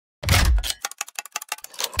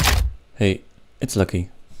Hey, it's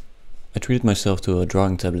Lucky. I treated myself to a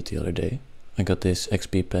drawing tablet the other day. I got this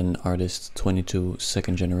XP Pen Artist 22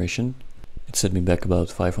 second generation. It set me back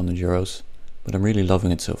about 500 euros, but I'm really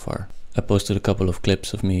loving it so far. I posted a couple of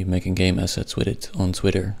clips of me making game assets with it on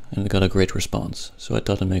Twitter and it got a great response, so I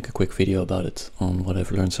thought I'd make a quick video about it on what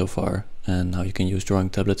I've learned so far and how you can use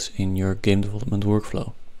drawing tablets in your game development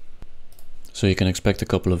workflow. So you can expect a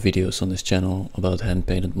couple of videos on this channel about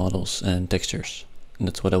hand-painted models and textures. And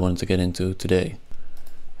that's what I wanted to get into today.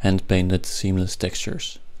 Hand-painted seamless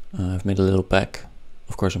textures. I've made a little pack.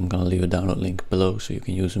 Of course I'm gonna leave a download link below so you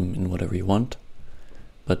can use them in whatever you want.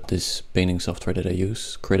 But this painting software that I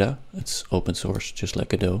use, Krita, it's open source just like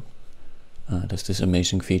Godot. There's this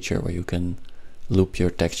amazing feature where you can loop your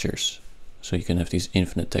textures. So you can have these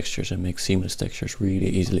infinite textures and make seamless textures really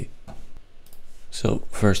easily. So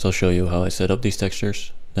first I'll show you how I set up these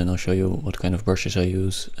textures. Then I'll show you what kind of brushes I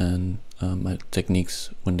use and my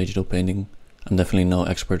techniques when digital painting. I'm definitely no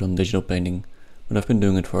expert on digital painting, but I've been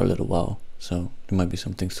doing it for a little while, so there might be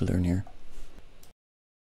some things to learn here.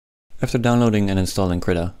 After downloading and installing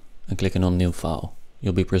Krita and clicking on New File,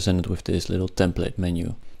 you'll be presented with this little template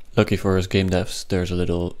menu. Lucky for us game devs, there's a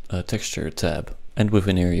little texture tab, and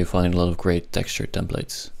within here you find a lot of great texture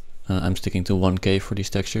templates. I'm sticking to 1K for these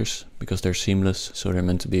textures because they're seamless, so they're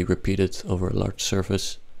meant to be repeated over a large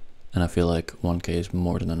surface, and I feel like 1K is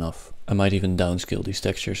more than enough. I might even downscale these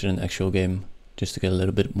textures in an actual game just to get a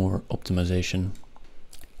little bit more optimization.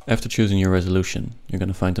 After choosing your resolution, you're going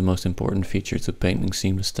to find the most important feature to painting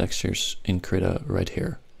seamless textures in Krita right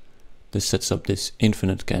here. This sets up this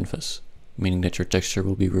infinite canvas, meaning that your texture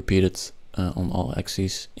will be repeated on all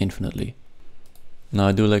axes infinitely. Now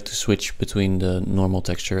I do like to switch between the normal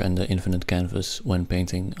texture and the infinite canvas when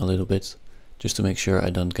painting a little bit, just to make sure I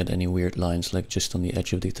don't get any weird lines like just on the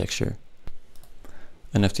edge of the texture.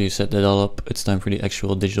 And after you set that all up, it's time for the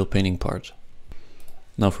actual digital painting part.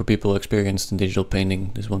 Now for people experienced in digital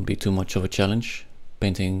painting, this won't be too much of a challenge.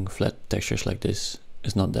 Painting flat textures like this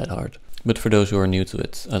is not that hard. But for those who are new to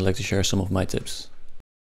it, I'd like to share some of my tips.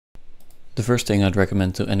 The first thing I'd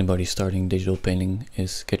recommend to anybody starting digital painting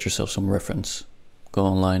is get yourself some reference. Go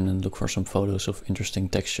online and look for some photos of interesting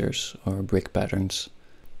textures or brick patterns.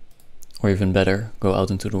 Or even better, go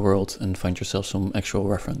out into the world and find yourself some actual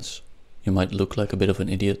reference. You might look like a bit of an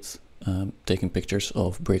idiot, taking pictures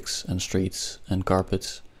of bricks and streets and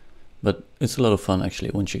carpets, but it's a lot of fun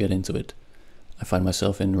actually once you get into it. I find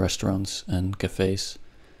myself in restaurants and cafes,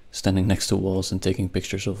 standing next to walls and taking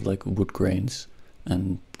pictures of like wood grains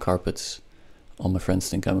and carpets. All my friends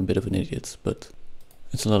think I'm a bit of an idiot, but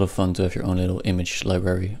it's a lot of fun to have your own little image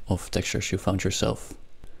library of textures you found yourself.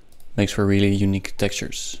 Makes for really unique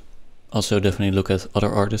textures. Also definitely look at other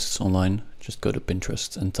artists online. Just go to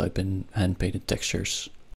Pinterest and type in hand-painted textures.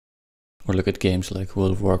 Or look at games like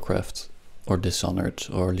World of Warcraft or Dishonored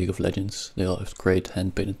or League of Legends. They all have great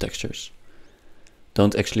hand-painted textures.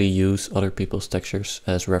 Don't actually use other people's textures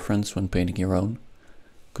as reference when painting your own,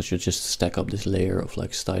 because you just stack up this layer of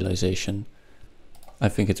like stylization. I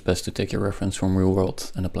think it's best to take your reference from real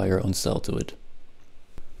world and apply your own style to it.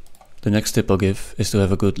 The next tip I'll give is to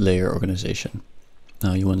have a good layer organization.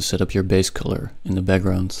 Now you want to set up your base color in the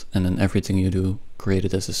background and then everything you do create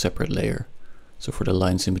it as a separate layer. So for the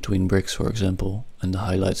lines in between bricks, for example, and the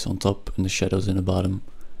highlights on top and the shadows in the bottom,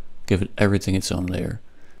 give it everything its own layer.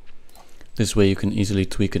 This way you can easily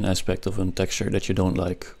tweak an aspect of a texture that you don't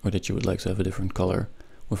like or that you would like to have a different color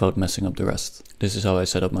without messing up the rest. This is how I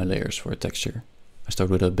set up my layers for a texture. I start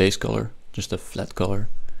with a base color, just a flat color,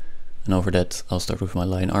 and over that I'll start with my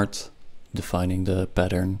line art, defining the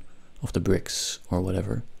pattern of the bricks or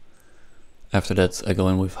whatever. After that I go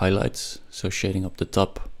in with highlights, so shading up the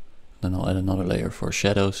top, then I'll add another layer for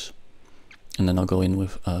shadows, and then I'll go in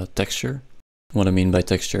with texture. What I mean by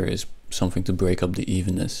texture is something to break up the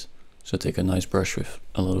evenness, so take a nice brush with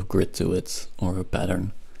a lot of grit to it or a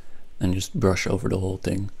pattern and just brush over the whole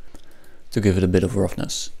thing to give it a bit of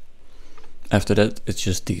roughness. After that, it's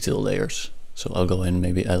just detail layers. So I'll go in,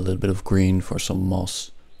 maybe add a little bit of green for some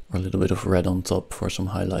moss, or a little bit of red on top for some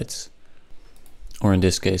highlights. Or in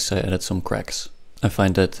this case, I added some cracks. I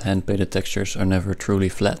find that hand-painted textures are never truly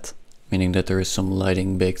flat, meaning that there is some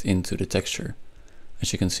lighting baked into the texture.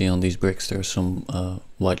 As you can see on these bricks, there's some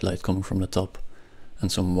white light coming from the top,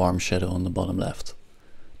 and some warm shadow on the bottom left.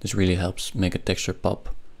 This really helps make a texture pop,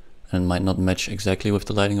 and it might not match exactly with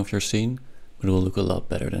the lighting of your scene, but it will look a lot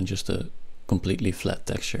better than just a completely flat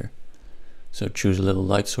texture. So choose a little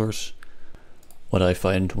light source. What I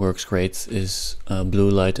find works great is blue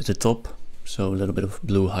light at the top, so a little bit of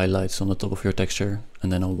blue highlights on the top of your texture,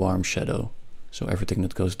 and then a warm shadow. So everything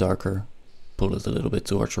that goes darker, pull it a little bit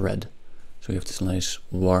towards red. So we have this nice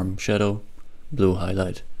warm shadow, blue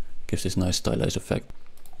highlight, gives this nice stylized effect.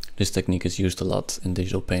 This technique is used a lot in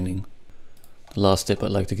digital painting. The last tip I'd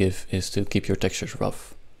like to give is to keep your textures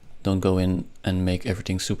rough. Don't go in and make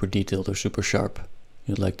everything super detailed or super sharp.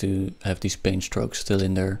 You'd like to have these paint strokes still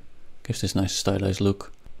in there. Gives this nice stylized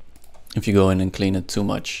look. If you go in and clean it too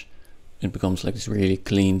much, it becomes like this really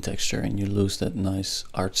clean texture and you lose that nice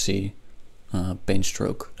artsy paint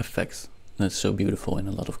stroke effect. That's so beautiful in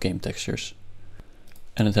a lot of game textures.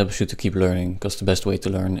 And it helps you to keep learning, because the best way to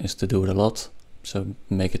learn is to do it a lot. So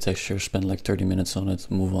make a texture, spend like 30 minutes on it,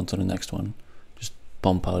 move on to the next one. Just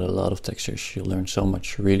pump out a lot of textures, you'll learn so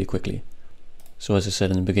much really quickly. So as I said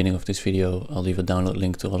in the beginning of this video, I'll leave a download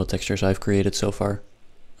link to all the textures I've created so far.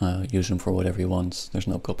 Use them for whatever you want, there's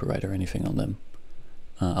no copyright or anything on them.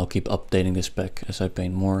 I'll keep updating this spec as I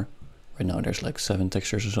paint more. Right now there's like 7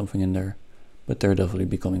 textures or something in there, but they're definitely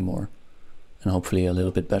becoming more. And hopefully a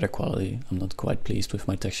little bit better quality. I'm not quite pleased with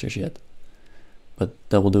my textures yet. But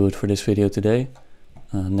that will do it for this video today.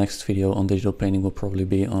 Next video on digital painting will probably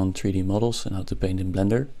be on 3D models and how to paint in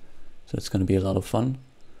Blender. So it's going to be a lot of fun.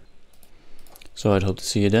 So I'd hope to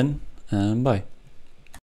see you then, and bye.